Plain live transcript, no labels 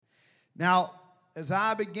Now, as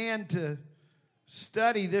I began to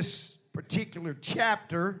study this particular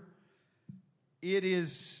chapter, it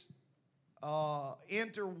is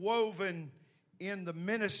interwoven in the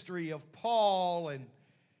ministry of Paul, and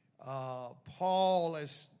Paul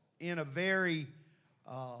is in a very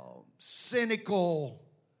cynical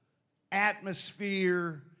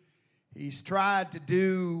atmosphere. He's tried to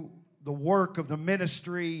do the work of the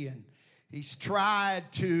ministry, and he's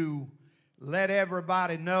tried to let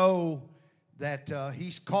everybody know that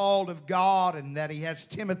he's called of God, and that he has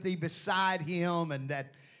Timothy beside him, and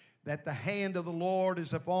that the hand of the Lord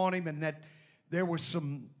is upon him, and that there was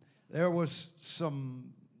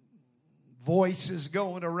some voices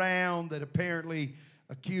going around that apparently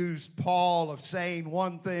accused Paul of saying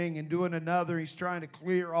one thing and doing another. He's trying to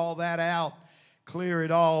clear all that out, clear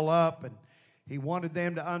it all up, and he wanted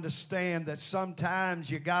them to understand that sometimes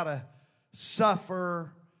you got to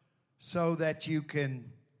suffer so that you can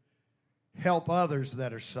help others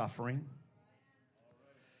that are suffering.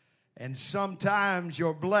 And sometimes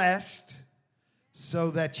you're blessed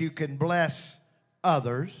so that you can bless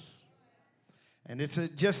others. And it's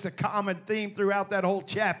just a common theme throughout that whole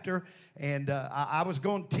chapter. And I was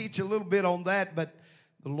going to teach a little bit on that, but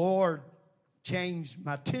the Lord changed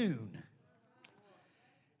my tune.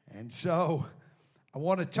 And so I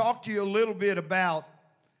want to talk to you a little bit about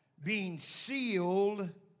being sealed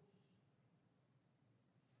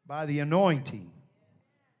by the anointing.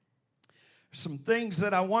 Some things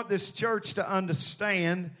that I want this church to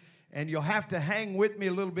understand, and you'll have to hang with me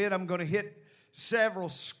a little bit. I'm going to hit several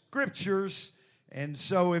scriptures, and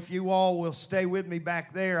so if you all will stay with me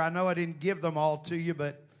back there. I know I didn't give them all to you,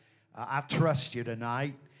 but I trust you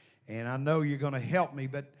tonight, and I know you're going to help me.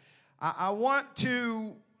 But I want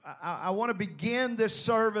to begin this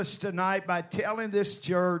service tonight by telling this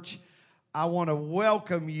church, I want to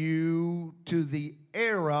welcome you to the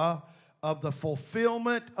era of the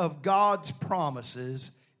fulfillment of God's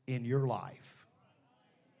promises in your life.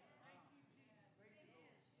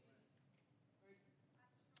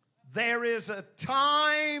 There is a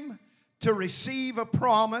time to receive a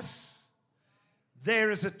promise.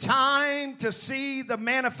 There is a time to see the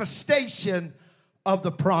manifestation of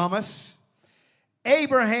the promise.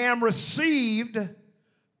 Abraham received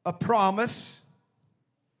a promise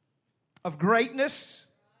of greatness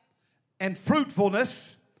and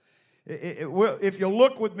fruitfulness. If you'll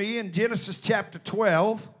look with me in Genesis chapter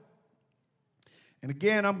 12, and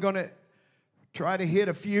again, I'm going to try to hit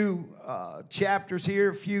a few chapters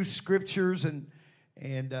here, a few scriptures, and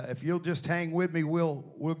if you'll just hang with me,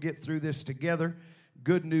 we'll get through this together.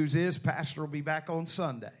 Good news is, Pastor will be back on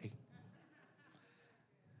Sunday.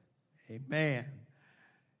 Amen.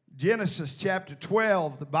 Genesis chapter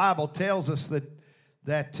 12, the Bible tells us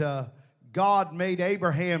that God made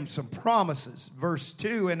Abraham some promises. Verse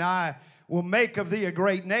 2, and I will make of thee a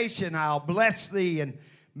great nation. I'll bless thee and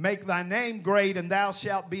make thy name great, and thou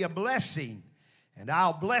shalt be a blessing. And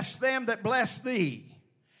I'll bless them that bless thee,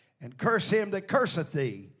 and curse him that curseth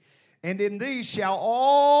thee. And in thee shall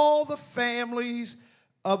all the families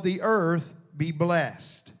of the earth be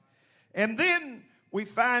blessed. And then we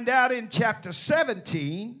find out in chapter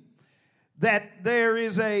 17 that there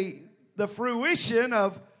is the fruition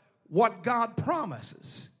of what God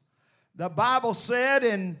promises. The Bible said,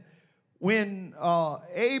 and when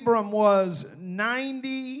Abram was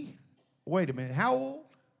 90, wait a minute, how old?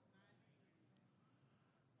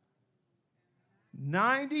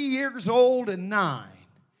 90 years old and 9.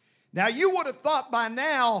 Now you would have thought by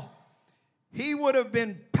now he would have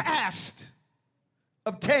been past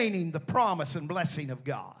obtaining the promise and blessing of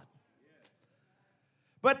God.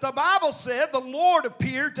 But the Bible said the Lord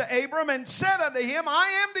appeared to Abram and said unto him,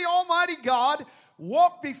 I am the Almighty God.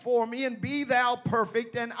 Walk before me and be thou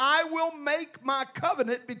perfect, and I will make my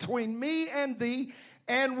covenant between me and thee,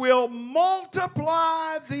 and will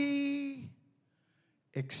multiply thee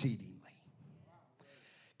exceedingly.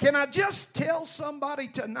 Can I just tell somebody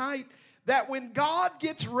tonight that when God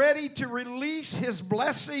gets ready to release his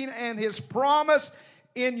blessing and his promise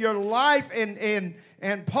in your life,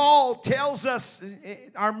 and Paul tells us,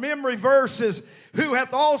 our memory verse is, who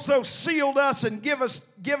hath also sealed us and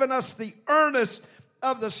given us the earnest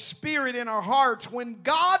of the Spirit in our hearts. When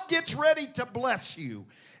God gets ready to bless you,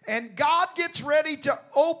 and God gets ready to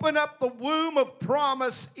open up the womb of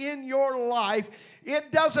promise in your life,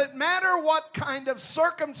 it doesn't matter what kind of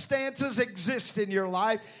circumstances exist in your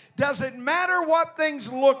life. Doesn't matter what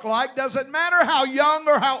things look like. Doesn't matter how young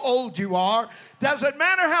or how old you are. Doesn't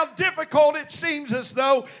matter how difficult it seems as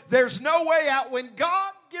though there's no way out. When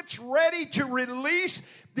God gets ready to release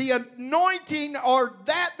the anointing or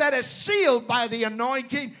that is sealed by the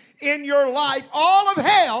anointing in your life, all of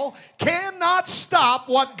hell cannot stop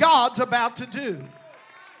what God's about to do.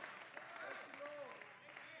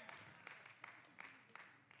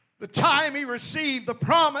 The time he received the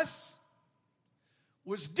promise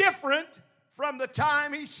was different from the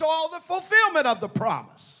time he saw the fulfillment of the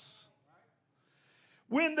promise.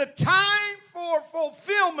 When the time for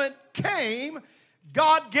fulfillment came,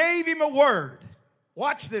 God gave him a word.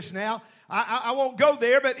 Watch this now. I won't go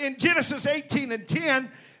there, but in Genesis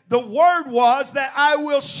 18:10, the word was that I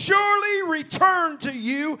will surely return to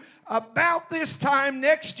you about this time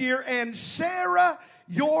next year, and Sarah,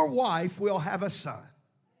 your wife, will have a son.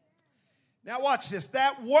 Now watch this.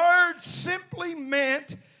 That word simply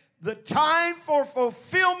meant the time for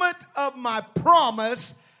fulfillment of my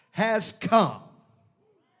promise has come.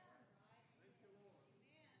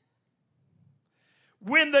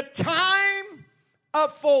 When the time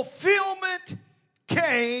of fulfillment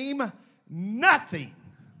came, nothing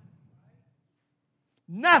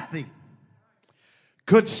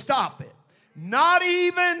could stop it. Not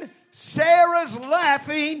even Sarah's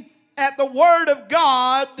laughing at the word of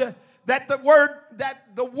God, that the word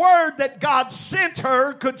that God sent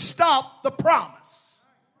her could stop the promise.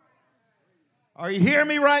 Are you hearing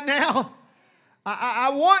me right now? I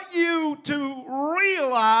want you to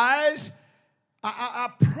realize I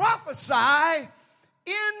prophesy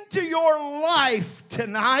into your life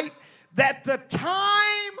tonight that the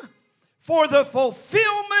time for the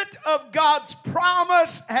fulfillment of God's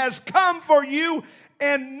promise has come for you,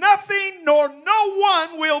 and nothing nor no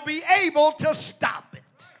one will be able to stop it.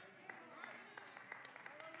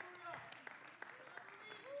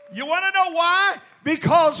 You want to know why?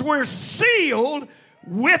 Because we're sealed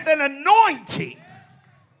with an anointing.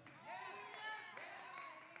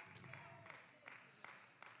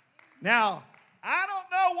 Now, I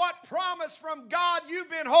don't know what promise from God you've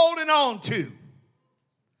been holding on to.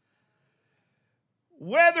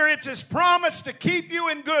 Whether it's his promise to keep you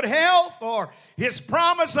in good health, or his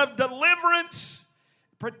promise of deliverance,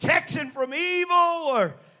 protection from evil,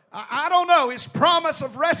 or I don't know, his promise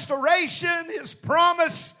of restoration, his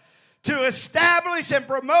promise to establish and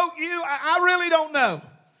promote you. I really don't know.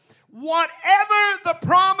 Whatever the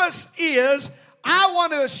promise is, I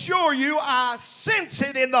want to assure you, I sense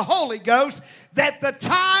it in the Holy Ghost, that the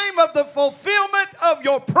time of the fulfillment of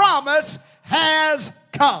your promise has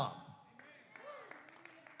come.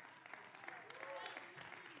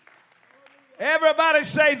 Everybody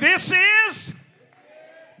say, this is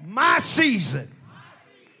my season.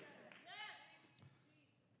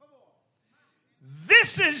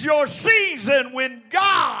 This is your season when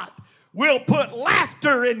God will put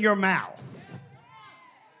laughter in your mouth.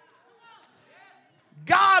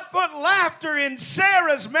 God put laughter in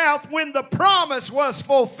Sarah's mouth when the promise was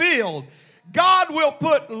fulfilled. God will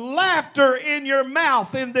put laughter in your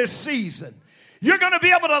mouth in this season. You're going to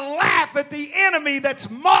be able to laugh at the enemy that's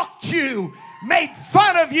mocked you, made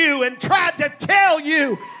fun of you, and tried to tell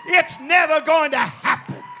you it's never going to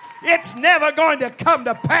happen. It's never going to come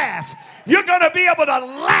to pass. You're going to be able to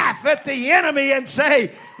laugh at the enemy and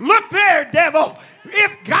say, look there, devil.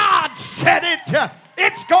 If God said it,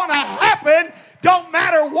 it's going to happen. Don't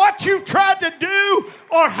matter what you've tried to do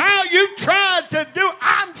or how you tried to do.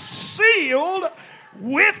 I'm sealed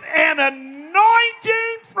with an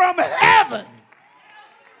anointing from heaven.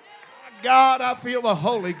 God, I feel the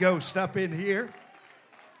Holy Ghost up in here.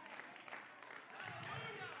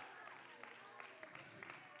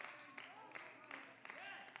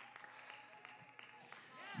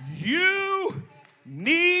 You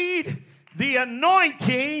need the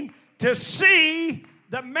anointing to see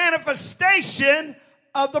the manifestation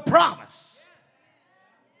of the promise.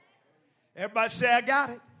 Everybody say, I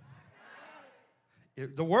got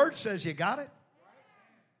it. The word says you got it.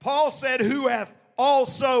 Paul said, who hath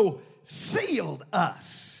also sealed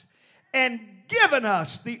us and given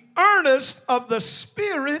us the earnest of the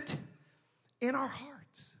Spirit in our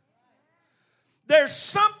hearts. There's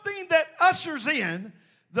something that ushers in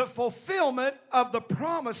the fulfillment of the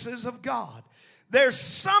promises of God. There's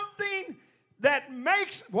something that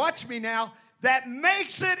makes, watch me now, that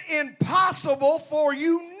makes it impossible for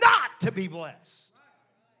you not to be blessed.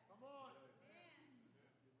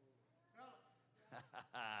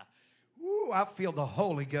 Ooh, I feel the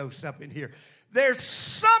Holy Ghost up in here. There's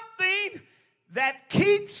something that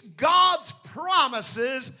keeps God's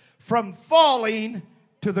promises from falling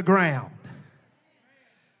to the ground.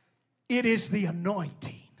 It is the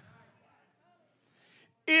anointing.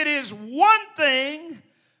 It is one thing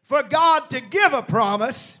for God to give a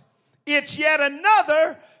promise. It's yet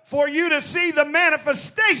another for you to see the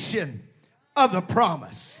manifestation of the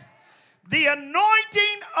promise. The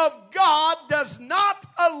anointing of God does not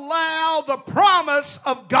allow the promise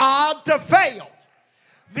of God to fail.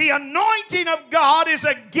 The anointing of God is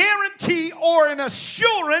a guarantee or an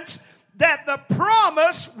assurance that the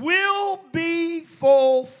promise will be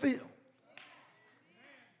fulfilled.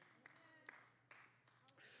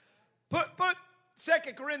 Put 2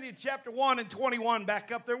 Corinthians chapter 1 and 21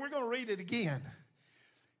 back up there. We're going to read it again.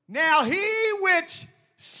 Now he which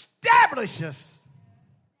establishes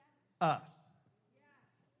us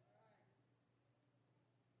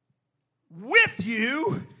with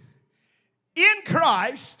you in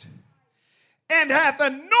Christ and hath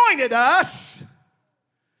anointed us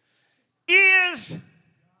is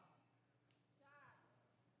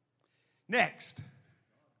next,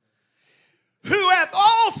 who hath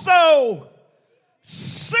also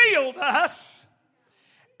sealed us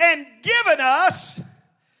and given us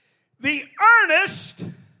the earnest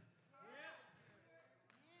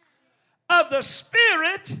of the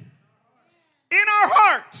Spirit in our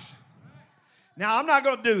hearts. Now, I'm not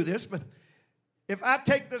going to do this, but if I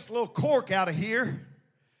take this little cork out of here,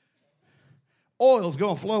 oil's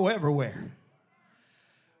going to flow everywhere.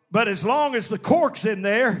 But as long as the cork's in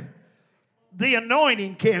there, the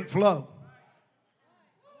anointing can't flow.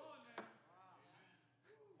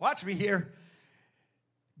 Watch me here.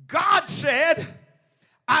 God said,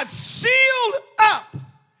 I've sealed up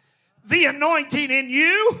the anointing in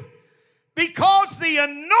you because the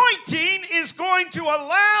anointing is going to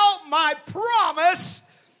allow my promise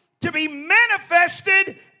to be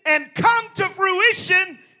manifested and come to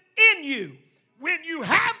fruition in you. When you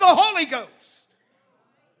have the Holy Ghost.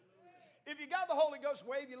 If you got the Holy Ghost,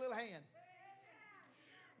 wave your little hand.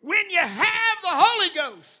 When you have the Holy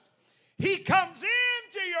Ghost, He comes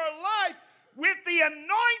into your life with the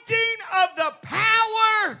anointing of the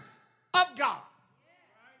power of God.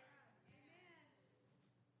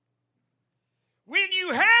 When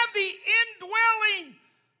you have the indwelling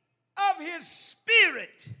of His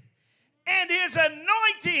Spirit and His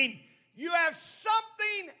anointing, you have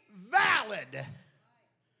something valid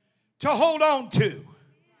to hold on to.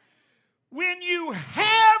 When you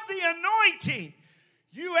have the anointing,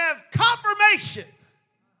 you have confirmation.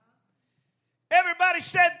 Everybody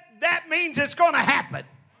said that means it's going to happen.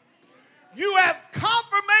 You have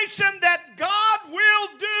confirmation that God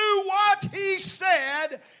will do what He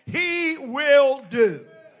said He will do.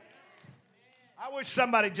 I wish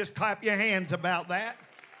somebody just clap your hands about that.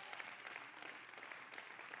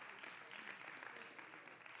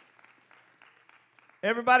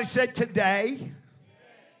 Everybody said today.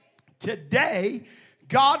 Today,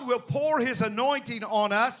 God will pour His anointing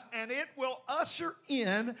on us, and it will usher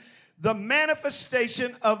in the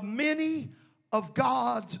manifestation of many of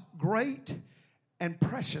God's great and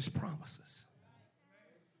precious promises.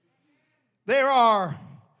 There are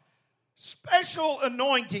special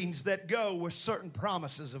anointings that go with certain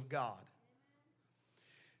promises of God.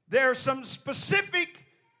 There are some specific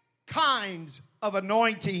kinds of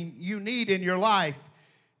anointing you need in your life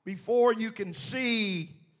before you can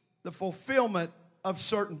see the fulfillment of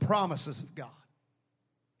certain promises of God.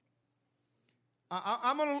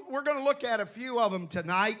 We're going to look at a few of them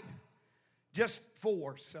tonight, just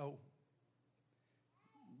 4, so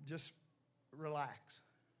just relax.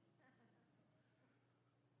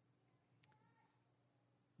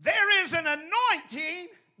 There is an anointing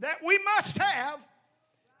that we must have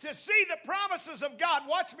to see the promises of God.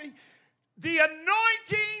 Watch me. The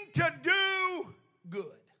anointing to do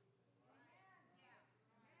good.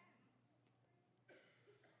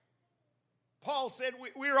 Paul said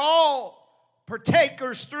we're all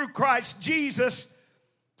partakers through Christ Jesus.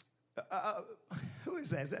 Who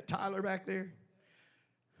is that? Is that Tyler back there?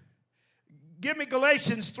 Give me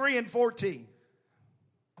Galatians 3 and 14.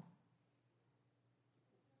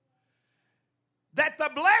 That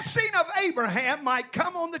the blessing of Abraham might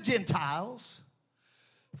come on the Gentiles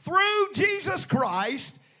through Jesus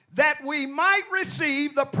Christ, that we might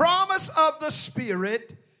receive the promise of the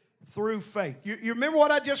Spirit through faith. You remember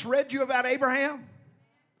what I just read you about Abraham?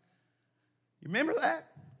 You remember that?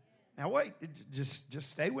 Now wait, just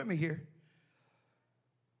stay with me here.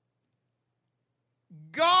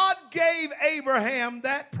 God gave Abraham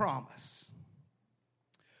that promise.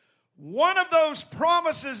 One of those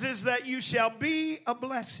promises is that you shall be a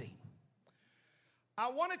blessing.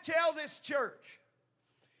 I want to tell this church,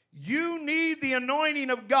 you need the anointing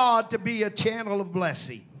of God to be a channel of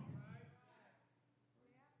blessing.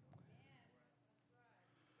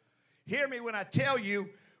 Hear me when I tell you,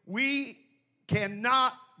 we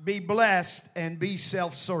cannot be blessed and be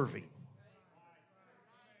self-serving.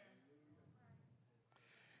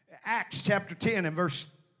 Acts chapter 10 and verse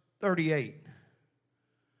 38.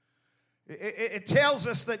 It tells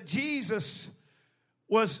us that Jesus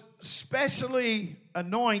was specially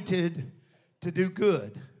anointed to do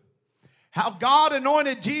good. How God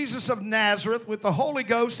anointed Jesus of Nazareth with the Holy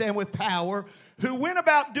Ghost and with power, who went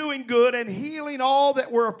about doing good and healing all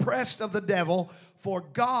that were oppressed of the devil, for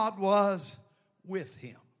God was with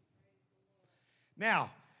him.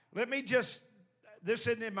 Now, let me just, this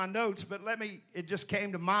isn't in my notes, but it just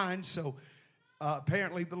came to mind, so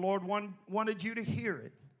apparently the Lord wanted you to hear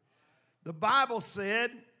it. The Bible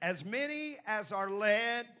said, as many as are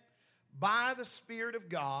led by the Spirit of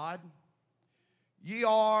God, ye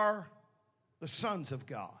are the sons of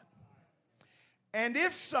God. And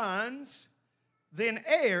if sons, then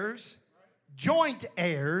heirs, joint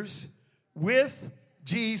heirs with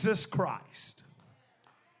Jesus Christ.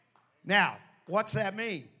 Now, what's that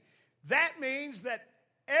mean? That means that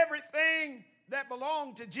everything that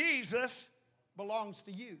belonged to Jesus belongs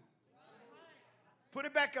to you. Put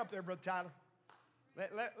it back up there, Brother Tyler.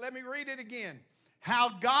 Let me read it again. How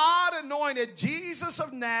God anointed Jesus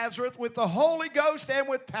of Nazareth with the Holy Ghost and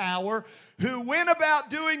with power, who went about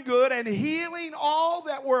doing good and healing all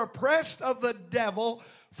that were oppressed of the devil,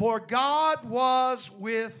 for God was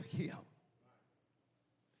with him.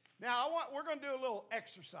 Now, we're going to do a little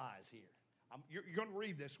exercise here. You're going to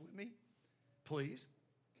read this with me, please.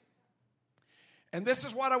 And this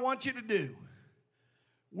is what I want you to do.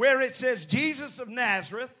 Where it says Jesus of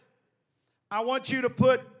Nazareth, I want you to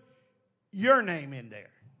put your name in there.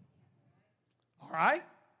 All right?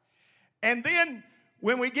 And then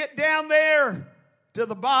when we get down there to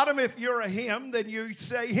the bottom, if you're a him, then you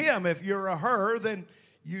say him. If you're a her, then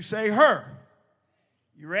you say her.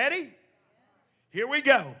 You ready? Here we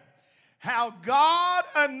go. How God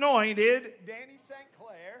anointed Danny St.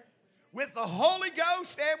 Clair with the Holy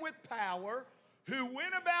Ghost and with power, who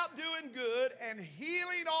went about doing good and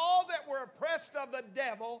healing all that were oppressed of the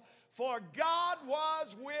devil, for God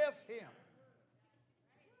was with him.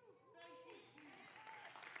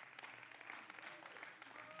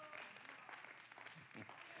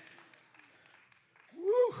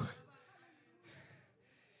 Woo.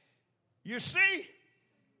 You see,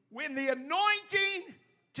 when the anointing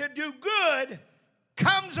to do good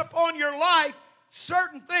comes upon your life,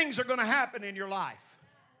 certain things are going to happen in your life.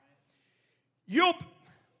 You'll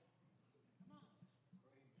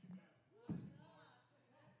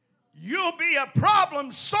be a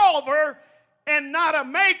problem solver and not a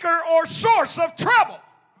maker or source of trouble.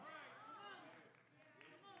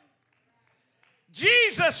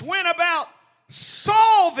 Jesus went about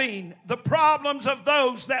solving the problems of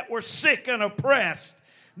those that were sick and oppressed,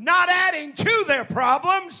 not adding to their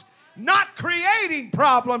problems, not creating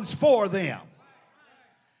problems for them.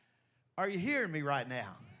 Are you hearing me right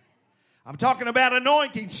now? I'm talking about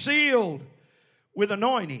anointing, sealed with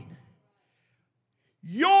anointing.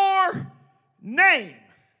 Your name,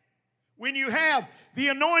 when you have the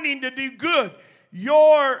anointing to do good,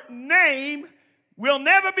 your name will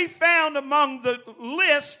never be found among the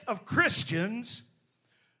list of Christians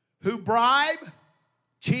who bribe,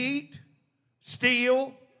 cheat,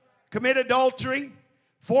 steal, commit adultery,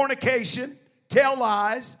 fornication, tell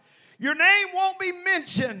lies. Your name won't be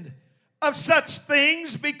mentioned of such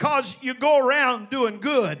things because you go around doing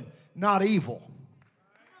good, not evil.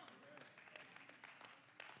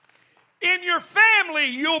 In your family,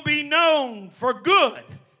 you'll be known for good,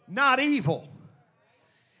 not evil.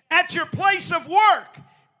 At your place of work,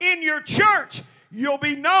 in your church, you'll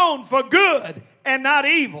be known for good and not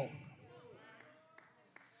evil.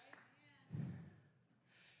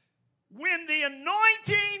 When the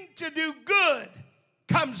anointing to do good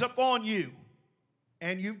comes upon you,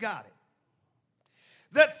 and you've got it,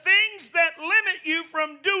 the things that limit you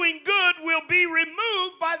from doing good will be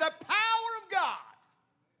removed by the power of God.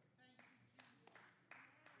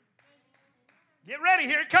 Get ready,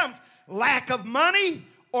 here it comes. Lack of money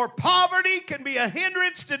or poverty can be a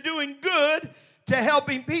hindrance to doing good, to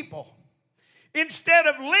helping people. Instead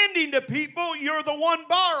of lending to people, you're the one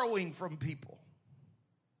borrowing from people.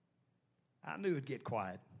 I knew it'd get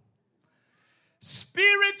quiet.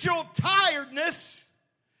 Spiritual tiredness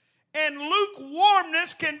and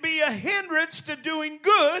lukewarmness can be a hindrance to doing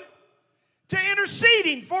good, to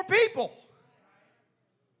interceding for people.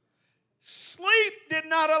 Sleep did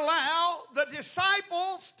not allow the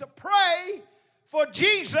disciples to pray for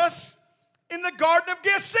Jesus in the Garden of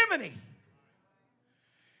Gethsemane.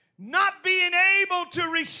 Not being able to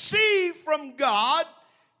receive from God,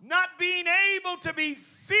 not being able to be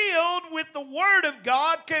filled with the Word of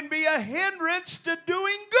God can be a hindrance to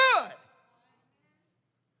doing good.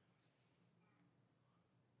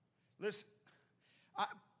 Listen,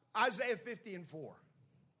 Isaiah 50:4.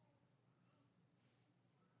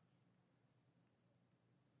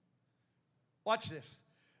 Watch this.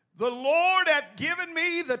 The Lord hath given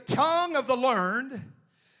me the tongue of the learned,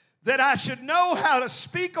 that I should know how to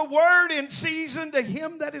speak a word in season to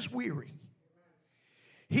him that is weary.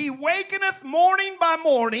 He wakeneth morning by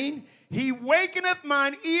morning. He wakeneth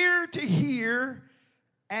mine ear to hear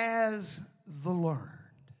as the learned.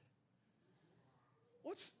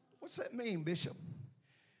 What's that mean, Bishop?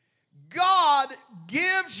 God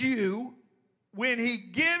gives you, when he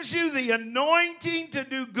gives you the anointing to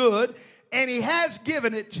do good, and he has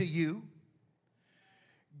given it to you,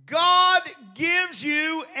 God gives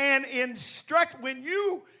you an when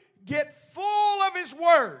you get full of his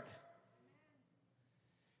word.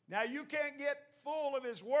 Now, you can't get full of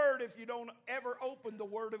his word if you don't ever open the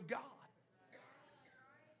word of God.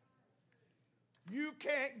 You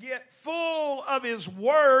can't get full of his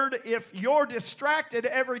word if you're distracted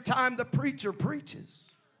every time the preacher preaches.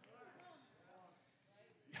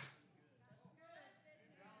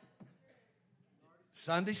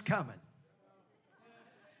 Sunday's coming.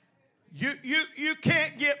 You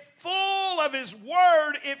can't get full of his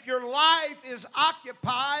word if your life is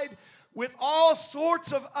occupied with all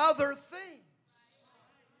sorts of other things.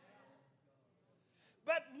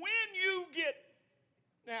 But when you get,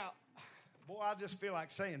 now, boy, I just feel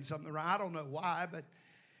like saying something right. I don't know why, but,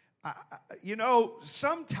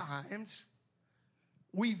 sometimes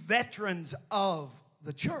we veterans of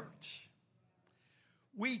the church,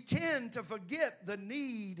 we tend to forget the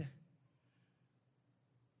need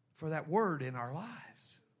for that word in our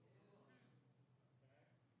lives.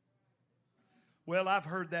 Well, I've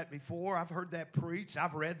heard that before. I've heard that preached.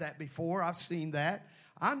 I've read that before. I've seen that.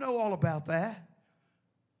 I know all about that.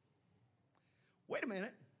 Wait a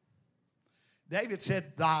minute. David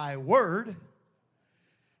said, thy word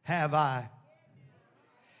have I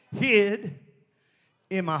hid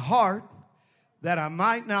in my heart that I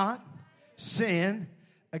might not sin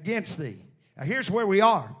against thee. Now here's where we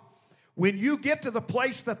are. When you get to the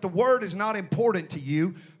place that the word is not important to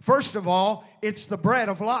you, first of all, it's the bread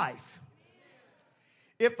of life.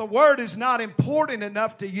 If the word is not important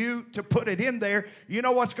enough to you to put it in there, you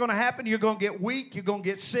know what's going to happen? You're going to get weak, you're going to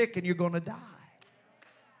get sick, and you're going to die.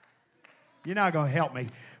 You're not going to help me,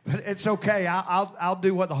 but it's okay. I'll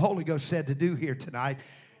do what the Holy Ghost said to do here tonight.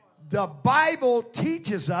 The Bible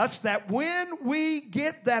teaches us that when we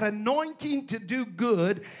get that anointing to do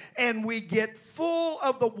good and we get full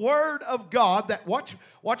of the Word of God, that watch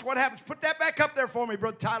what happens. Put that back up there for me,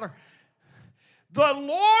 Brother Tyler. The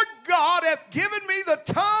Lord God hath given me the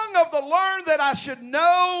tongue of the learned, that I should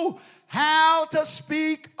know how to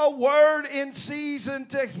speak a word in season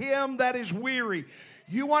to him that is weary.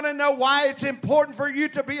 You want to know why it's important for you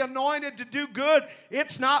to be anointed to do good?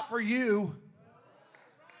 It's not for you.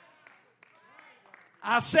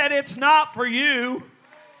 I said it's not for you.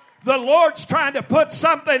 The Lord's trying to put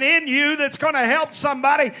something in you that's going to help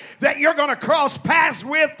somebody that you're going to cross paths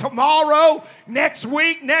with tomorrow, next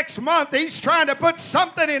week, next month. He's trying to put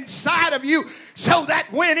something inside of you so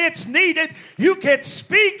that when it's needed, you can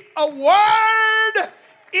speak a word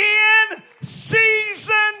in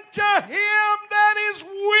season to him that is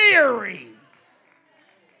weary.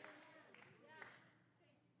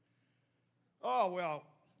 Oh, well,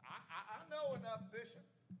 I know enough, Bishop.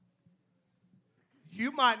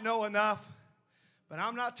 You might know enough, but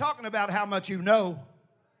I'm not talking about how much you know.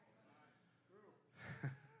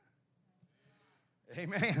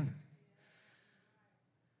 Amen.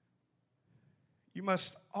 You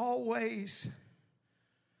must always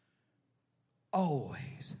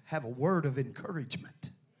have a word of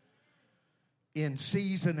encouragement in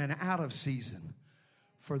season and out of season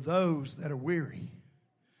for those that are weary.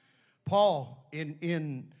 Paul,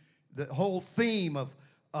 in the whole theme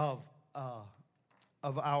of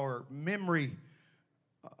our memory,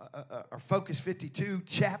 our Focus 52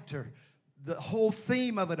 chapter, the whole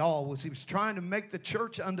theme of it all was he was trying to make the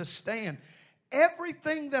church understand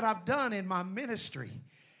everything that I've done in my ministry,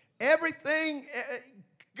 everything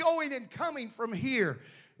going and coming from here.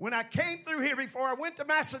 When I came through here before I went to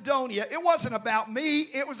Macedonia, it wasn't about me,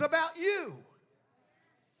 it was about you.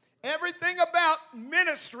 Everything about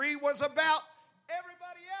ministry was about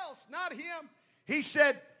everybody else, not him. He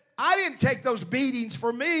said, I didn't take those beatings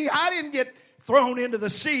for me. I didn't get thrown into the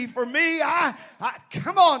sea for me.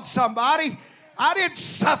 Come on, somebody. I didn't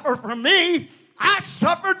suffer for me. I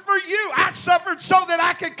suffered for you. I suffered so that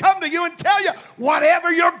I could come to you and tell you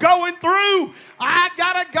whatever you're going through, I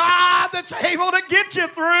got a God that's able to get you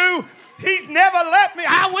through. He's never left me.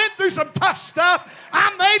 I went through some tough stuff.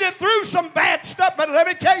 I made it through some bad stuff. But let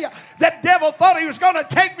me tell you, the devil thought he was going to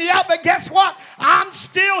take me out. But guess what? I'm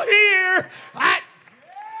still here.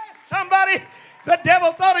 Somebody, the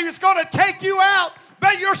devil thought he was going to take you out.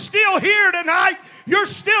 but you're still here tonight. You're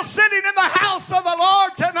still sitting in the house of the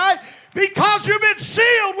Lord tonight because you've been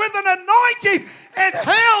sealed with an anointing, and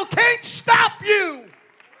hell can't stop you.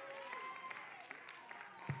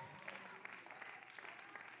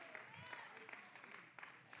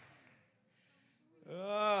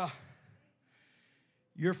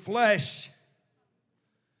 Your flesh.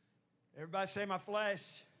 Everybody say my flesh.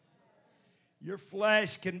 Your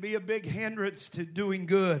flesh can be a big hindrance to doing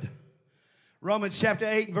good. Romans chapter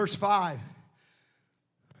 8 and verse 5.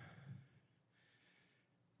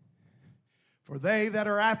 For they that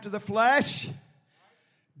are after the flesh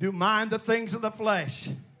do mind the things of the flesh,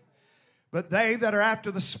 but they that are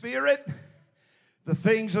after the Spirit, the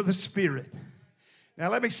things of the Spirit.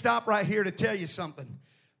 Now let me stop right here to tell you something.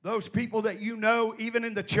 Those people that you know, even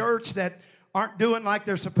in the church, that aren't doing like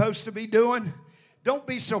they're supposed to be doing, don't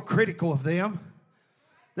be so critical of them.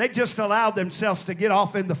 They just allowed themselves to get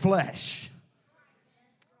off in the flesh.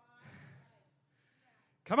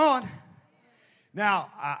 Come on. Now,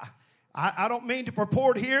 I don't mean to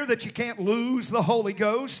purport here that you can't lose the Holy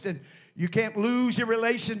Ghost and you can't lose your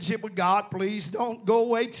relationship with God. Please don't go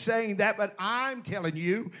away saying that. But I'm telling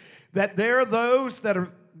you that there are those that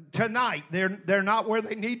are tonight, they're not where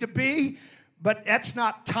they need to be. But that's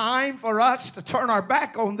not time for us to turn our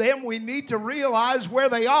back on them. We need to realize where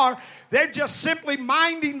they are. They're just simply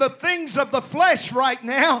minding the things of the flesh right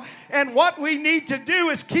now. And what we need to do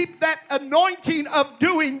is keep that anointing of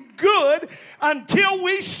doing good until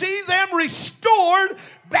we see them restored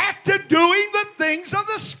back to doing the things of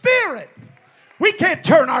the Spirit. We can't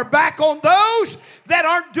turn our back on those that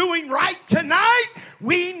aren't doing right tonight.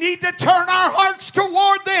 We need to turn our hearts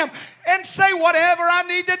toward them and say, whatever I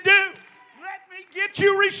need to do, get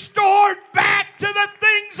you restored back to the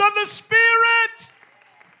things of the Spirit.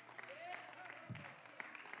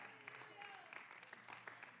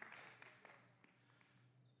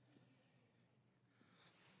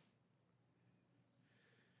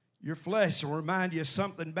 Your flesh will remind you of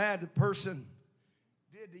something bad the person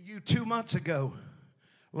did to you 2 months ago,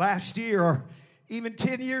 last year, or even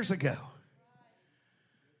 10 years ago.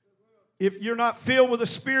 If you're not filled with the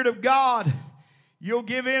Spirit of God, you'll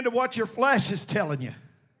give in to what your flesh is telling you.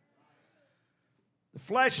 The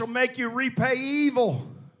flesh will make you repay evil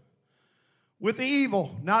with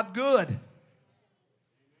evil, not good.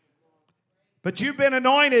 But you've been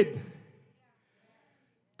anointed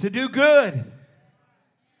to do good.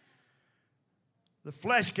 The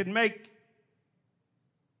flesh can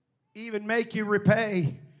even make you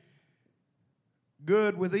repay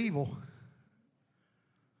good with evil.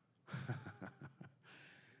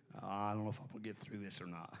 I don't know if I'm going to get through this or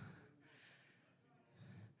not.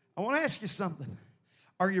 I want to ask you something.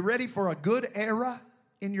 Are you ready for a good era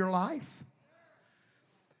in your life?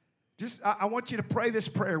 I want you to pray this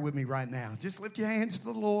prayer with me right now. Just lift your hands to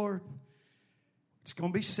the Lord. It's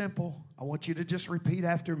going to be simple. I want you to just repeat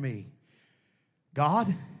after me.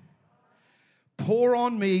 God, pour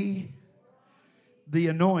on me the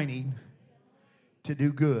anointing to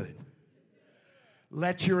do good.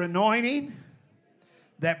 Let your anointing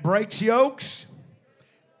that breaks yokes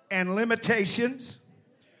and limitations,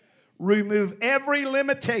 remove every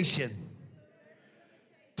limitation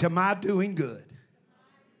to my doing good.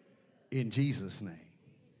 In Jesus' name.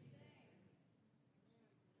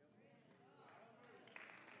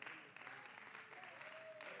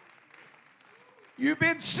 You've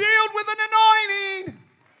been sealed with an anointing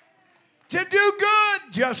to do good.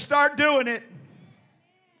 Just start doing it.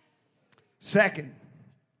 Second,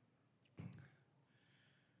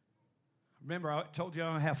 remember, I told you I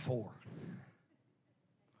only have 4.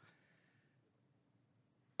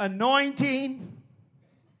 Anointing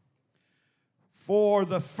for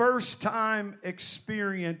the first time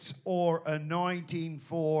experience or anointing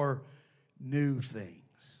for new things.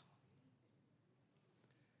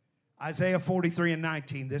 Isaiah 43 and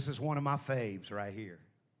 19. This is one of my faves right here.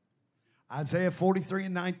 Isaiah 43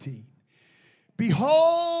 and 19.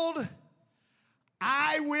 Behold,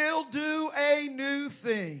 I will do a new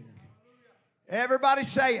thing. Everybody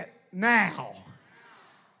say it. Now.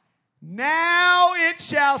 Now it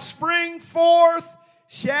shall spring forth.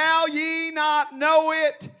 Shall ye not know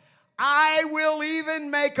it? I will even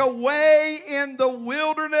make a way in the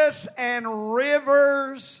wilderness and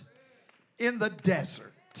rivers in the desert.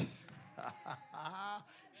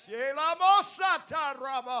 God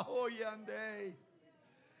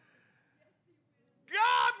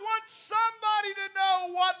wants somebody to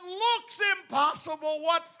know what looks impossible,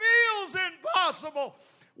 what feels impossible,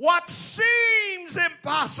 What seems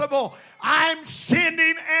impossible, I'm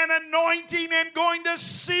sending an anointing and going to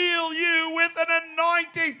seal you with an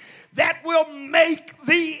anointing that will make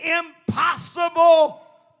the impossible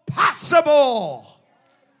possible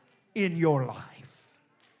in your life.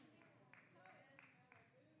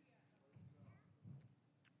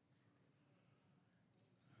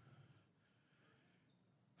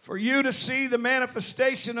 For you to see the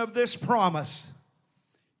manifestation of this promise,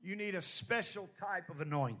 you need a special type of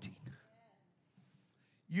anointing.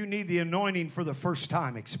 You need the anointing for the first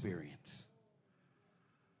time experience.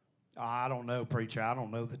 I don't know, preacher. I don't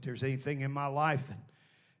know that there's anything in my life that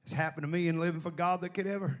has happened to me in living for God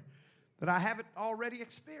that I haven't already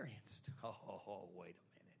experienced. Oh, wait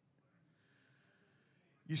a minute.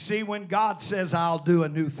 You see, when God says, I'll do a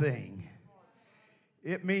new thing,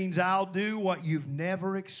 it means I'll do what you've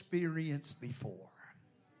never experienced before.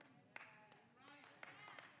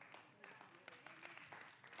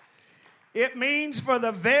 It means for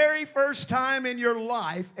the very first time in your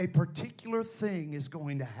life, a particular thing is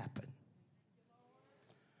going to happen.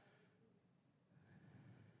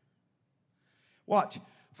 Watch.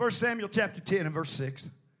 1 Samuel chapter 10 and verse 6.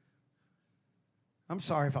 I'm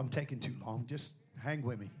sorry if I'm taking too long. Just hang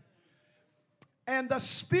with me. And the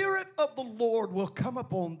Spirit of the Lord will come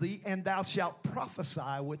upon thee, and thou shalt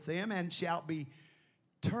prophesy with them, and shalt be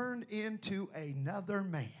turned into another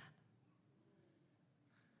man.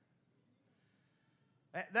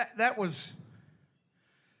 That was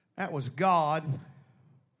God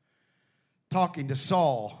talking to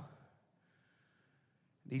Saul.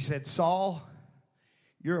 He said, Saul,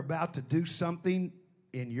 you're about to do something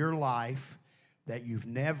in your life that you've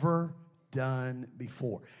never done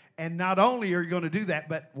before. And not only are you going to do that,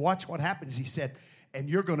 but watch what happens. He said, and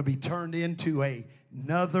you're going to be turned into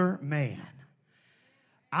another man.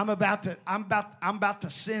 I'm about to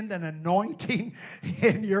send an anointing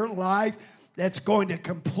in your life that's going to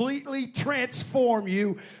completely transform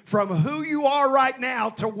you from who you are right now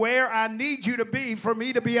to where I need you to be for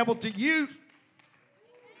me to be able to use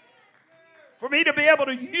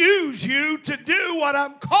you to do what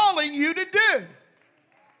I'm calling you to do.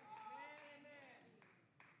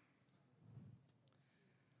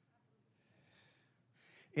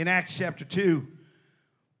 In Acts chapter 2,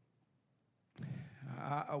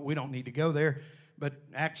 we don't need to go there, but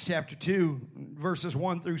Acts chapter 2, verses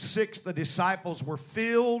 1 through 6, the disciples were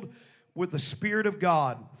filled with the Spirit of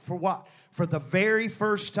God. For what? For the very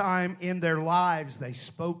first time in their lives, they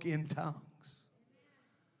spoke in tongues.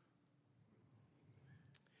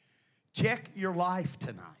 Check your life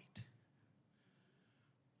tonight.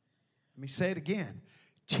 Let me say it again.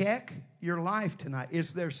 Check your life tonight.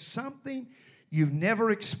 Is there something you've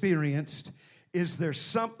never experienced? Is there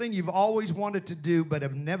something you've always wanted to do but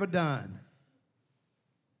have never done?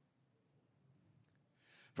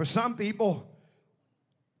 For some people,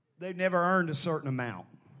 they've never earned a certain amount.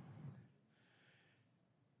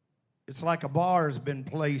 It's like a bar has been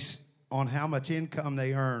placed on how much income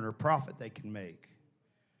they earn or profit they can make.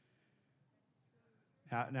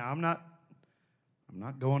 Now I'm not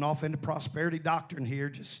going off into prosperity doctrine here.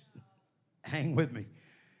 Just hang with me.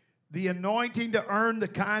 The anointing to earn the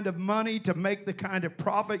kind of money, to make the kind of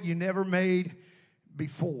profit you never made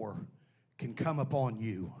before can come upon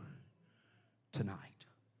you tonight.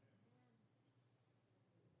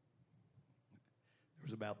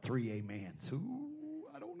 There's about 3 amens. Ooh,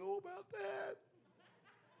 I don't know about that.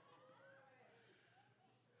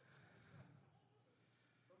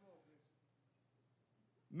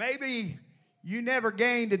 Maybe you never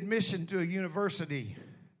gained admission to a university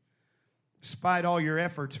despite all your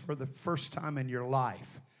efforts for the first time in your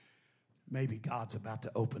life. Maybe God's about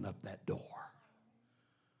to open up that door.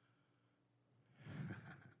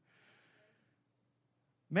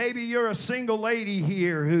 Maybe you're a single lady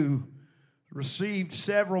here who received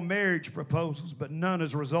several marriage proposals, but none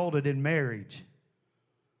has resulted in marriage.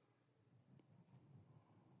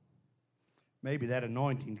 Maybe that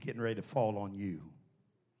anointing's getting ready to fall on you.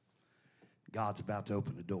 God's about to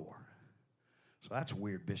open the door. So that's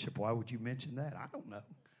weird, Bishop. Why would you mention that? I don't know.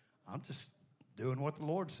 I'm just doing what the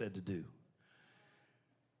Lord said to do.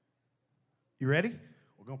 You ready?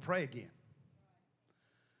 We're going to pray again.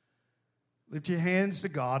 Lift your hands to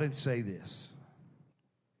God and say this.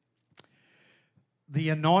 The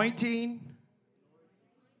anointing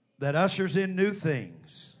that ushers in new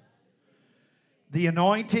things. The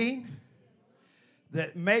anointing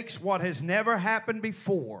that makes what has never happened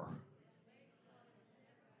before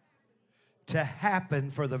to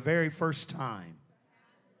happen for the very first time.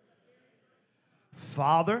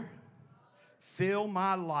 Father, fill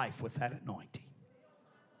my life with that anointing.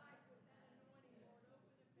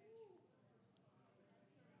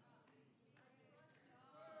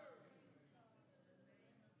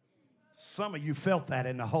 Some of you felt that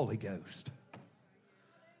in the Holy Ghost.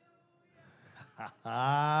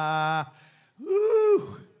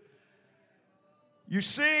 Woo. You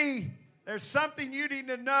see, there's something you need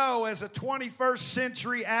to know as a 21st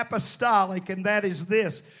century apostolic, and that is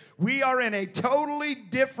this. We are in a totally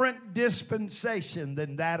different dispensation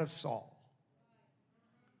than that of Saul.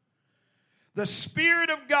 The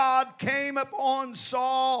Spirit of God came upon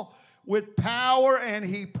Saul with power, and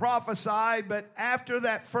he prophesied, but after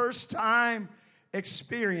that first time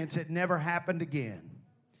experience, it never happened again.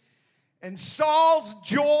 And Saul's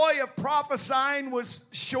joy of prophesying was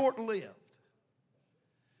short-lived.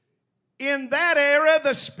 In that era,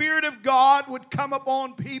 the Spirit of God would come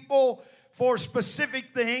upon people for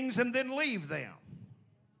specific things and then leave them.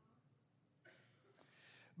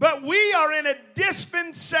 But we are in a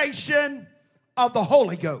dispensation of the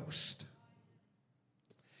Holy Ghost.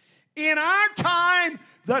 In our time,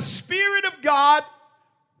 the Spirit of God,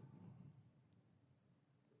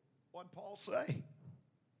 what did Paul say?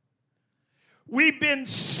 We've been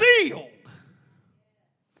sealed.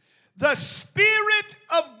 The Spirit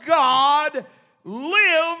of God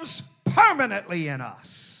lives permanently in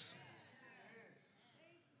us.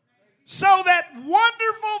 So that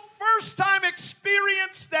wonderful first-time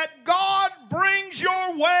experience that God brings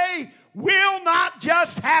your way will not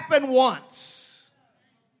just happen once.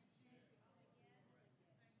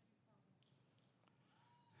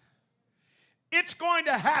 It's going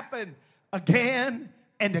to happen again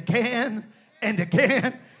and again and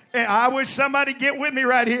again. And I wish somebody get with me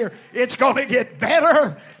right here. It's going to get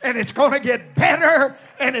better, and it's going to get better,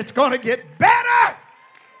 and it's going to get better.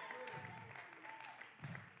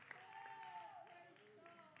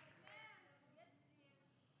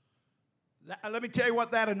 Let me tell you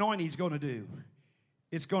what that anointing is going to do.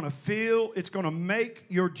 It's going to make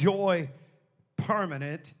your joy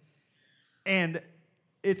permanent, and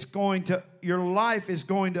your life is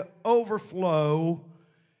going to overflow,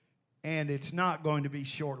 and it's not going to be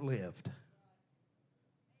short-lived.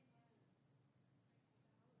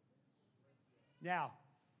 Now,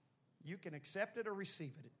 you can accept it or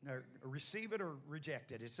receive it or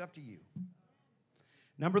reject it. It's up to you.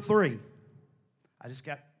 Number 3. I just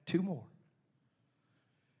got 2 more.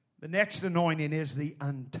 The next anointing is the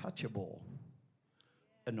untouchable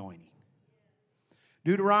anointing.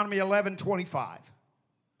 Deuteronomy 11:25.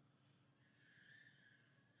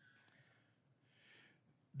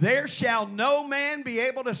 There shall no man be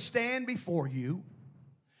able to stand before you,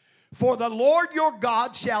 for the Lord your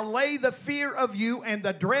God shall lay the fear of you and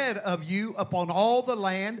the dread of you upon all the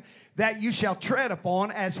land that you shall tread upon,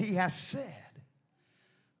 as he has said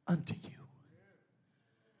unto you.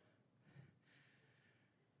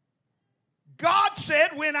 God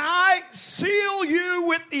said, when I seal you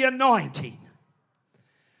with the anointing,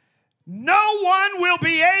 no one will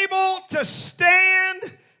be able to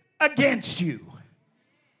stand against you.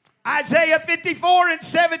 Isaiah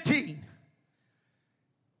 54:17.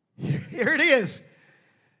 Here it is.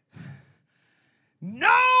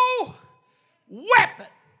 No weapon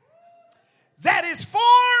that is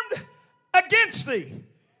formed against thee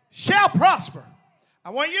shall prosper.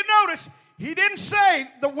 I want you to notice, he didn't say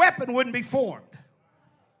the weapon wouldn't be formed.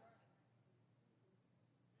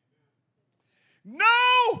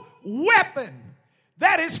 No weapon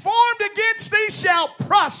that is formed against thee shall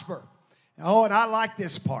prosper. Oh, and I like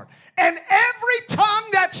this part. And every tongue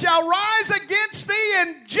that shall rise against thee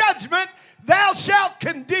in judgment, thou shalt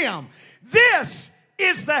condemn. This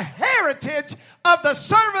is the heritage of the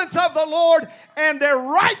servants of the Lord, and their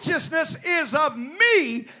righteousness is of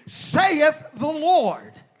me, saith the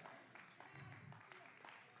Lord.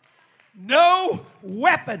 No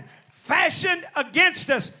weapon fashioned against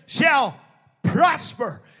us shall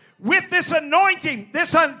prosper. With this anointing,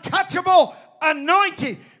 this untouchable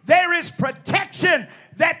anointing, there is protection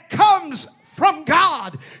that comes from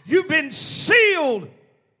God. You've been sealed.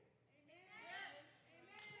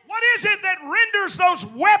 What is it that renders those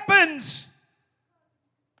weapons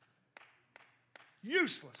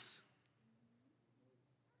useless?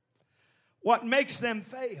 What makes them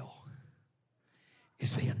fail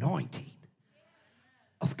is the anointing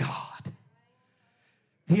of God.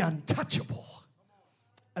 The untouchable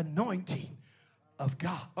anointing of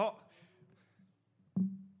God. Oh.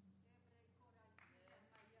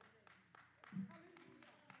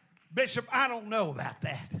 Bishop, I don't know about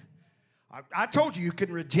that. I told you can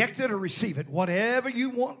reject it or receive it, whatever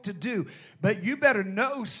you want to do. But you better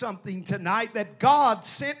know something tonight, that God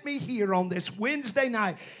sent me here on this Wednesday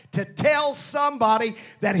night to tell somebody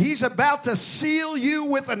that he's about to seal you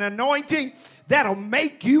with an anointing that'll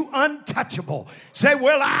make you untouchable. Say,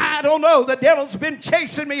 well, I don't know. The devil's been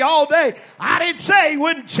chasing me all day. I didn't say he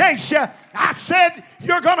wouldn't chase you. I said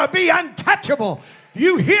you're going to be untouchable.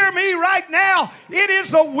 You hear me right now? It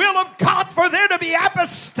is the will of God for there to be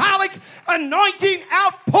apostolic anointing,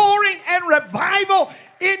 outpouring, and revival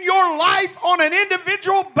in your life on an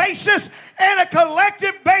individual basis and a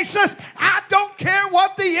collective basis. I don't care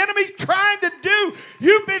what the enemy's trying to do.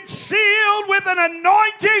 You've been sealed with an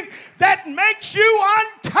anointing that makes you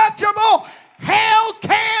untouchable. Hell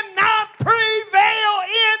cannot prevail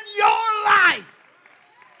in your life.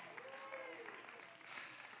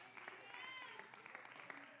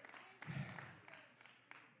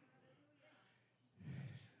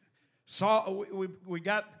 So we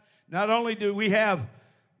got, not only do we have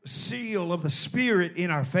seal of the Spirit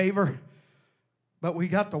in our favor, but we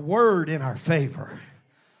got the Word in our favor.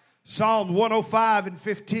 Psalm 105 and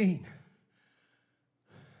 15.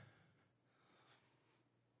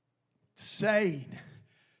 Saying,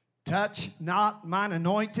 touch not mine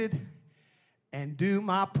anointed, and do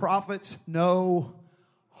my prophets no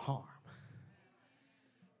harm.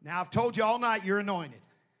 Now, I've told you all night you're anointed.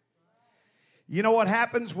 You know what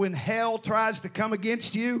happens when hell tries to come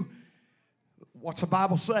against you? What's the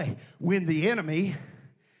Bible say? When the enemy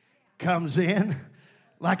comes in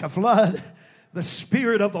like a flood, the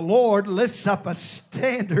Spirit of the Lord lifts up a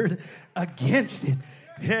standard against it.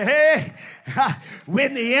 Hey,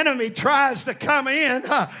 when the enemy tries to come in,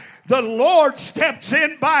 the Lord steps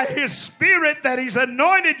in by His Spirit that He's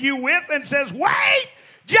anointed you with and says, wait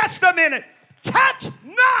just a minute. Touch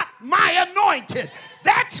not my anointed.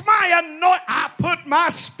 That's my anointing. I put my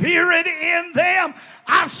Spirit in them.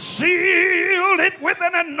 I've sealed it with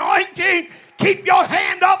an anointing. Keep your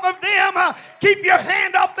hand off of them. Keep your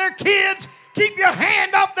hand off their kids. Keep your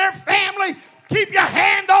hand off their family. Keep your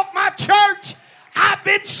hand off my church. I've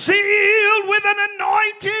been sealed with an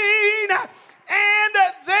anointing. And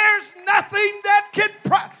there's nothing that can...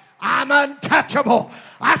 I'm untouchable.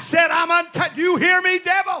 I said I'm untouchable. Do you hear me,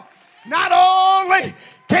 devil? Not only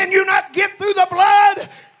can you not get through the blood,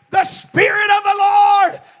 the Spirit of the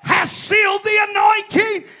Lord has sealed the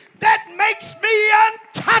anointing that makes me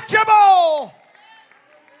untouchable.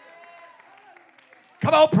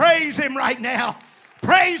 Come on, praise Him right now.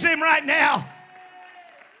 Praise Him right now.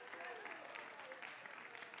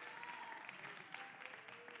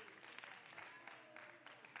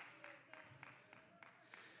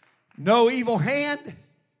 No evil hand,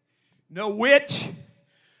 no witch,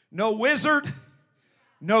 no wizard,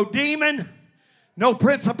 no demon, no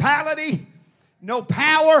principality, no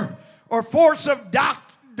power or force of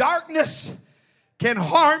darkness can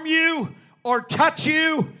harm you or touch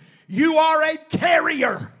you. You are a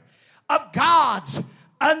carrier of God's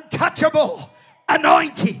untouchable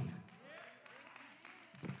anointing.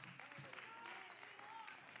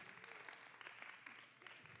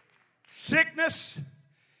 Sickness,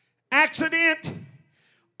 accident,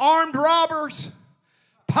 armed robbers,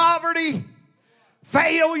 poverty,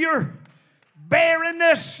 failure,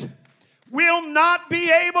 barrenness will not be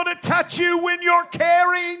able to touch you when you're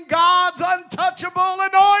carrying God's untouchable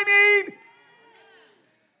anointing.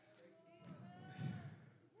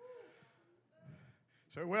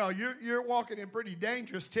 So, well, you're walking in pretty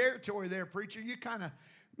dangerous territory there, preacher. You're kind of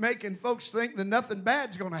making folks think that nothing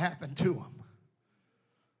bad's going to happen to them.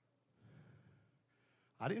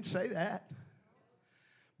 I didn't say that.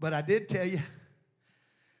 But I did tell you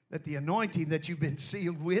that the anointing that you've been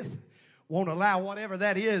sealed with won't allow whatever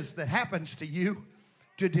that is that happens to you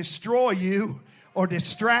to destroy you or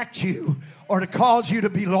distract you or to cause you to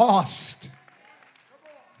be lost.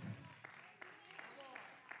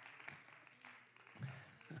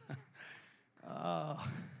 I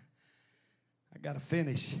got to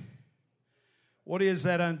finish. What is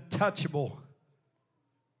that untouchable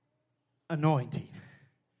anointing?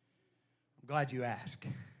 I'm glad you asked.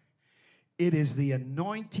 It is the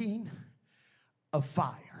anointing of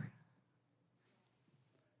fire.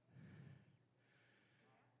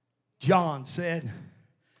 John said,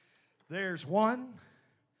 there's one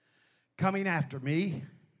coming after me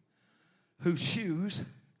whose shoes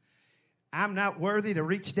I'm not worthy to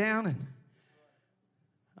reach down and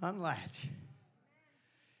unlatch.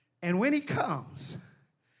 And when he comes,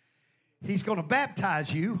 he's going to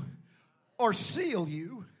baptize you or seal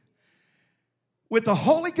you with the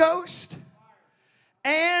Holy Ghost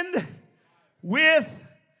and with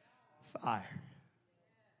fire.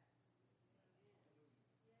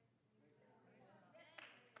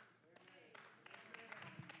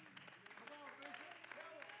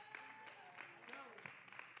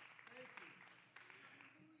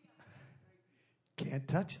 Can't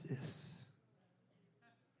touch this.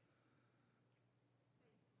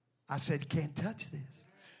 I said, you can't touch this.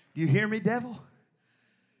 Do you hear me, devil?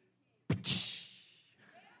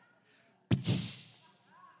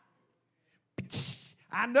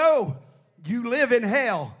 I know you live in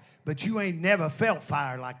hell, but you ain't never felt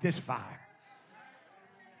fire like this fire.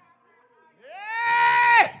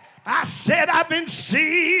 Yeah! I said I've been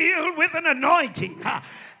sealed with an anointing.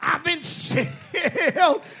 I've been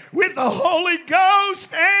sealed with the Holy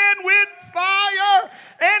Ghost and with fire.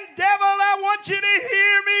 And devil, I want you to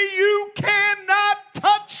hear me. You cannot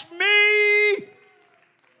touch me.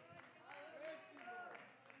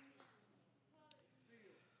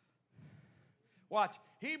 Watch.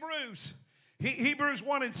 Hebrews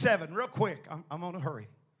 1 and 7, real quick. I'm going to hurry.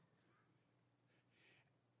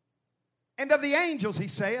 And of the angels, he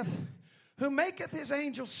saith, who maketh his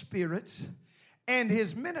angels spirits and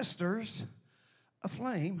his ministers a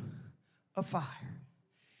flame of fire.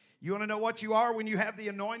 You want to know what you are when you have the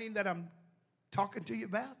anointing that I'm talking to you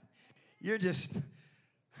about? You're just a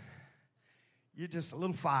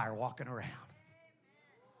little fire walking around.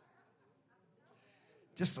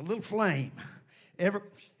 Just a little flame.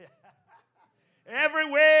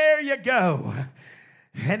 Everywhere you go.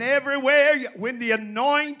 And everywhere, when the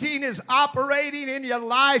anointing is operating in your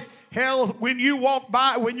life, hell, when you walk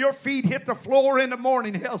by, when your feet hit the floor in the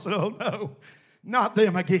morning, hell said, oh no, not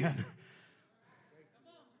them again.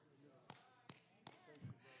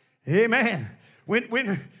 Amen.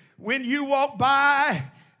 When you walk by,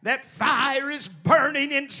 that fire is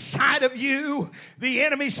burning inside of you. The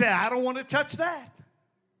enemy said, I don't want to touch that.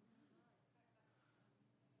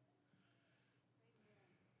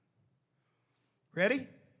 Ready?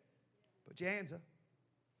 Put your hands up.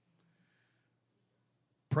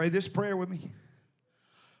 Pray this prayer with me.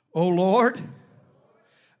 Oh Lord,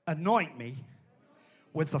 anoint me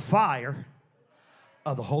with the fire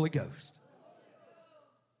of the Holy Ghost.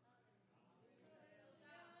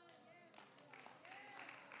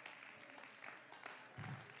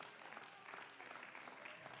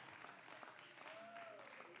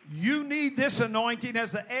 You need this anointing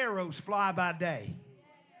as the arrows fly by day.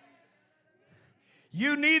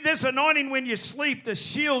 You need this anointing when you sleep to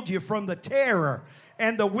shield you from the terror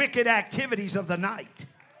and the wicked activities of the night.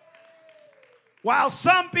 While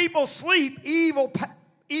some people sleep, evil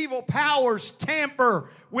powers tamper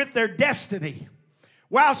with their destiny.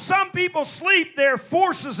 While some people sleep, there are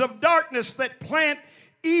forces of darkness that plant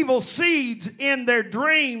evil seeds in their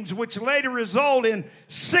dreams, which later result in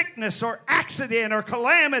sickness or accident or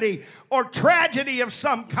calamity or tragedy of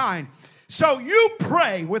some kind. So you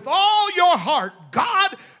pray with all your heart,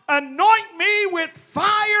 God, anoint me with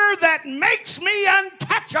fire that makes me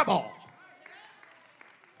untouchable.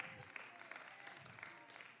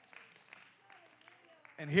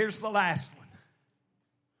 And here's the last one.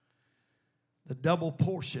 The double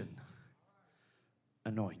portion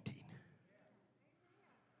anointing.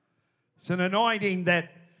 It's an anointing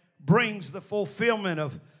that brings the fulfillment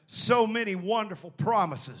of so many wonderful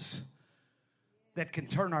promises that can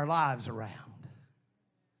turn our lives around.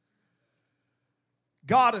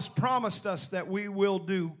 God has promised us that we will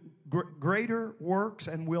do greater works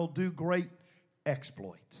and will do great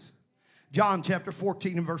exploits. John chapter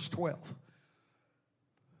 14 and verse 12.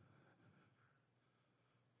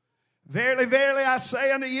 Verily, verily, I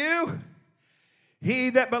say unto you, he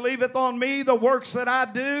that believeth on me, the works that I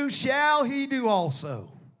do, shall he do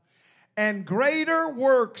also. And greater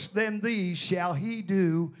works than these shall he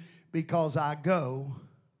do, because I go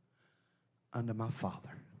unto my Father.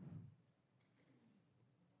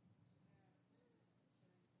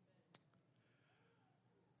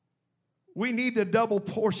 We need the double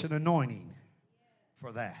portion anointing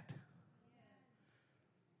for that.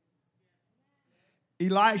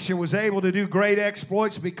 Elisha was able to do great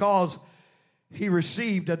exploits because he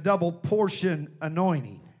received a double portion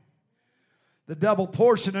anointing. The double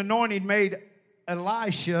portion anointing made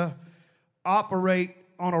Elisha operate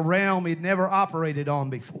on a realm he'd never operated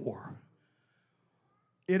on before.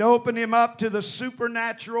 It opened him up to the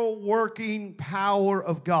supernatural working power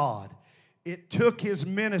of God. It took his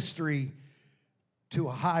ministry to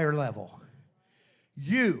a higher level.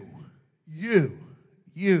 You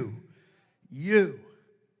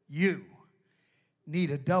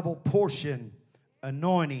need a double portion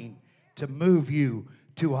anointing to move you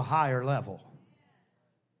to a higher level.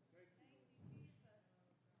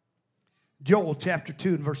 Joel chapter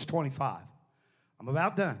 2 and verse 25. I'm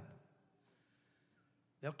about done.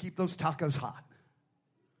 They'll keep those tacos hot.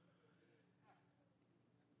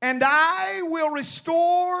 And I will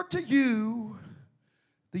restore to you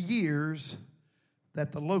the years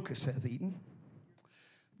that the locust hath eaten,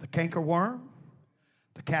 the cankerworm,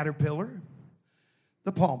 the caterpillar,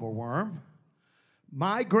 the palmer worm,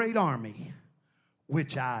 my great army,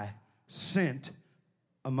 which I sent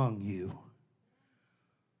among you.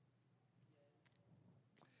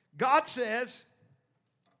 God says,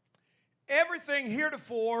 everything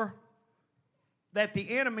heretofore that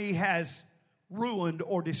the enemy has ruined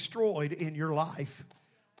or destroyed in your life,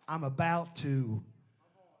 I'm about to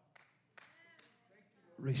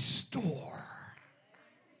restore.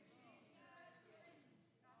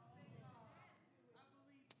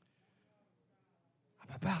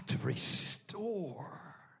 I'm about to restore.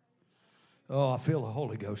 Oh, I feel the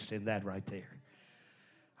Holy Ghost in that right there.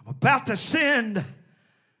 I'm about to send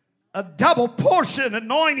a double portion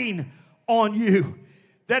anointing on you.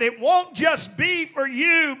 That it won't just be for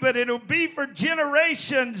you, but it'll be for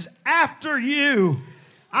generations after you.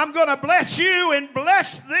 I'm going to bless you and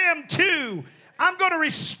bless them too. I'm going to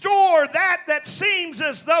restore that seems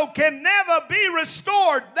as though can never be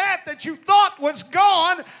restored. That you thought was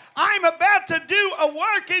gone, I'm about to do a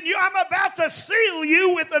work in you. I'm about to seal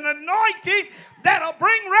you with an anointing that'll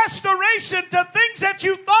bring restoration to things that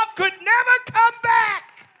you thought could never come back.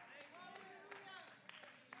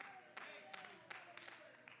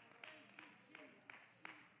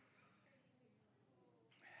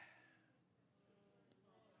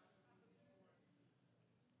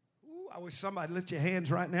 I wish somebody lift your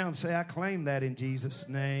hands right now and say, I claim that in Jesus'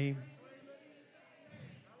 name.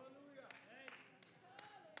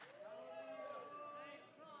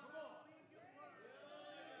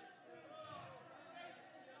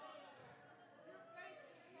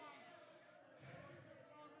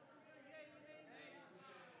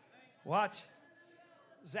 Watch.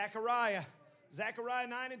 Zechariah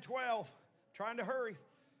 9 and 12. Trying to hurry.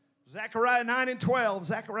 Zechariah 9 and 12.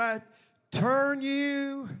 Zechariah, turn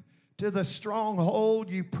you to the stronghold,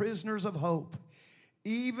 you prisoners of hope.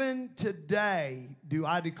 Even today do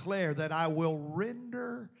I declare that I will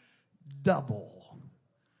render double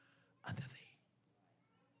unto thee.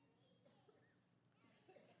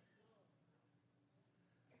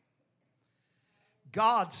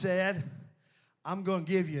 God said, I'm going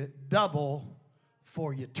to give you double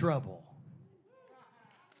for your trouble.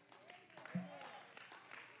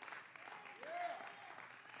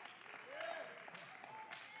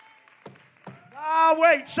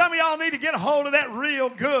 Wait, some of y'all need to get a hold of that real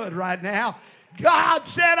good right now. God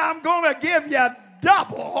said, I'm going to give you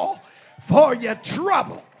double for your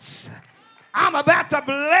troubles. I'm about to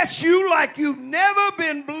bless you like you've never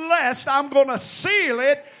been blessed. I'm going to seal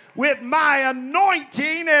it with my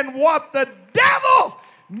anointing, and what the devil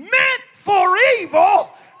meant for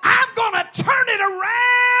evil, I'm going to turn it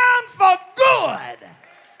around for good.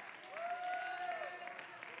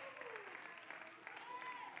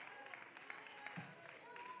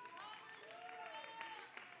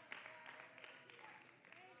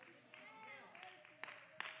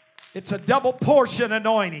 It's a double portion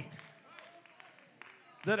anointing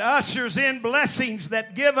that ushers in blessings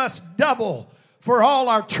that give us double for all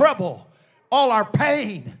our trouble, all our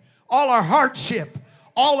pain, all our hardship,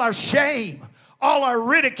 all our shame, all our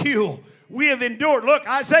ridicule we have endured. Look,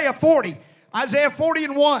 Isaiah 40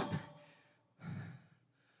 and 1.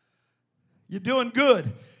 You're doing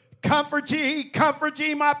good. Comfort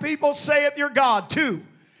ye, my people, saith your God. 2.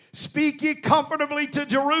 Speak ye comfortably to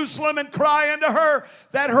Jerusalem and cry unto her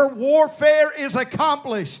that her warfare is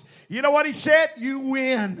accomplished. You know what he said? You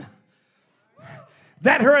win.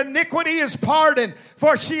 That her iniquity is pardoned,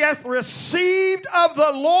 for she hath received of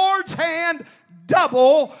the Lord's hand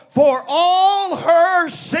double for all her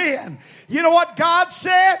sin. You know what God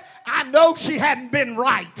said? I know she hadn't been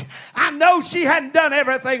right. I know she hadn't done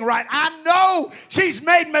everything right. I know she's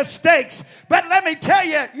made mistakes. But let me tell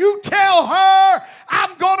you, you tell her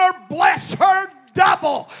I'm going to bless her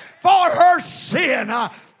double for her sin.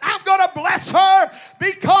 I'm going to bless her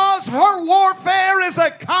because her warfare is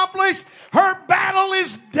accomplished. Her battle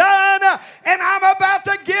is done. And I'm about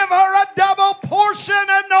to give her a double portion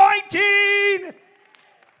anointing.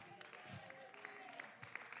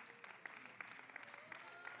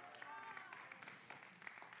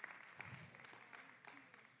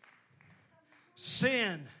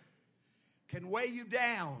 Sin can weigh you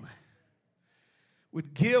down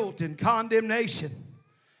with guilt and condemnation.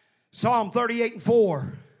 Psalm 38 and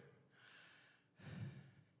 4.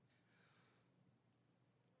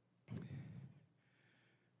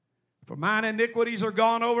 For mine iniquities are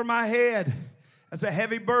gone over my head. As a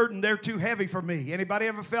heavy burden, they're too heavy for me. Anybody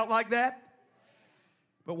ever felt like that?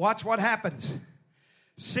 But watch what happens.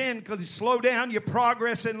 Sin can slow down your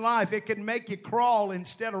progress in life. It can make you crawl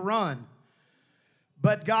instead of run.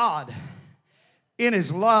 But God, in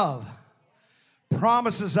His love,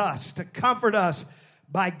 promises us to comfort us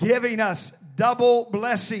by giving us double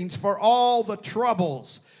blessings for all the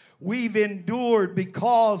troubles we've endured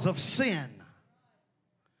because of sin.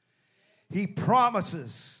 He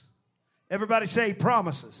promises. Everybody say He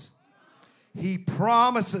promises. He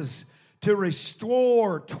promises to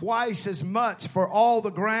restore twice as much for all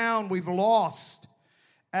the ground we've lost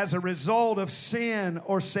as a result of sin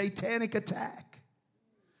or satanic attack.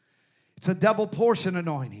 It's a double portion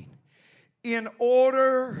anointing. In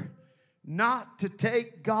order not to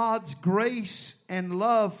take God's grace and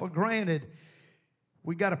love for granted,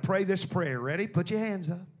 we got to pray this prayer. Ready? Put your hands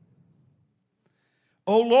up.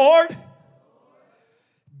 Oh Lord,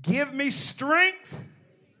 give me strength,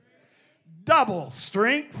 double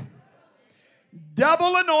strength,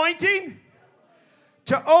 double anointing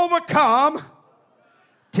to overcome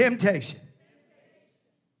temptation.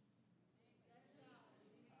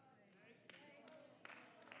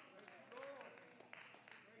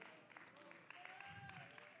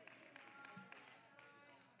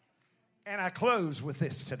 And I close with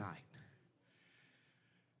this tonight.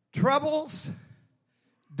 Troubles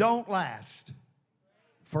don't last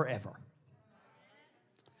forever.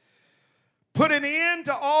 Put an end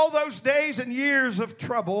to all those days and years of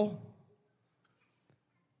trouble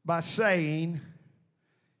by saying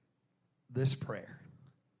this prayer.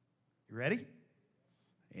 You ready?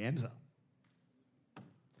 Hands up.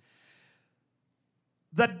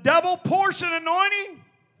 The double portion anointing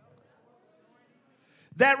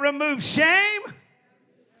that removes shame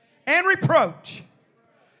and reproach.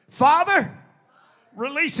 Father,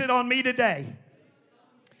 release it on me today.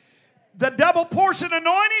 The double portion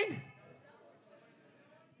anointing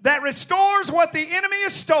that restores what the enemy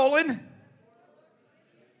has stolen,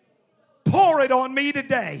 pour it on me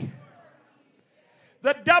today.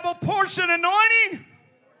 The double portion anointing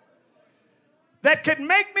that can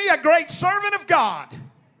make me a great servant of God,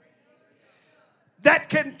 that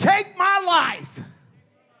can take my life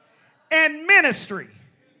and ministry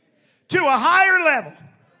to a higher level.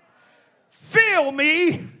 Fill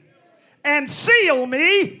me and seal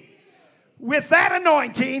me with that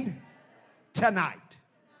anointing tonight.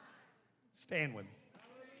 Stand with me.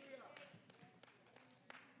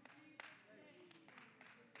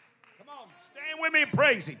 Come on, stand with me and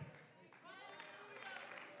praise Him.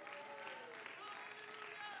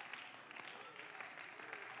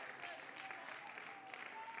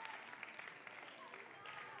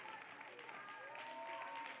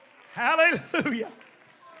 Hallelujah.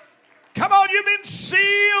 Come on, you've been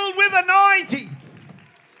sealed with anointing.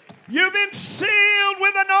 You've been sealed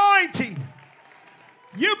with anointing.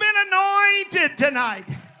 You've been anointed tonight.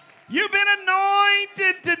 You've been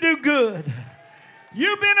anointed to do good.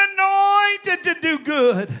 You've been anointed to do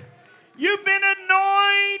good. You've been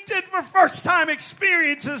anointed for first-time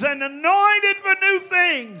experiences and anointed for new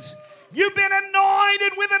things. You've been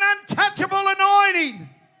anointed with an untouchable anointing.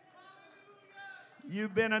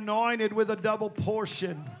 You've been anointed with a double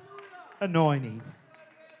portion anointing.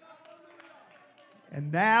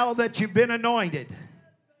 And now that you've been anointed,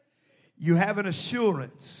 you have an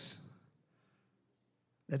assurance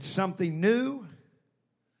that something new,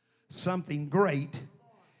 something great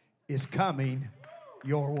is coming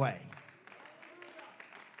your way.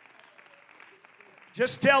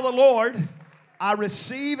 Just tell the Lord, I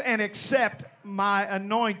receive and accept my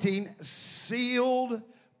anointing sealed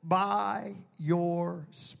by your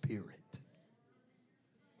Spirit.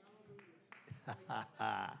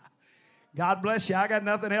 God bless you. I got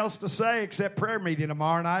nothing else to say except prayer meeting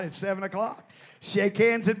tomorrow night at 7 o'clock. Shake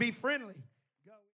hands and be friendly.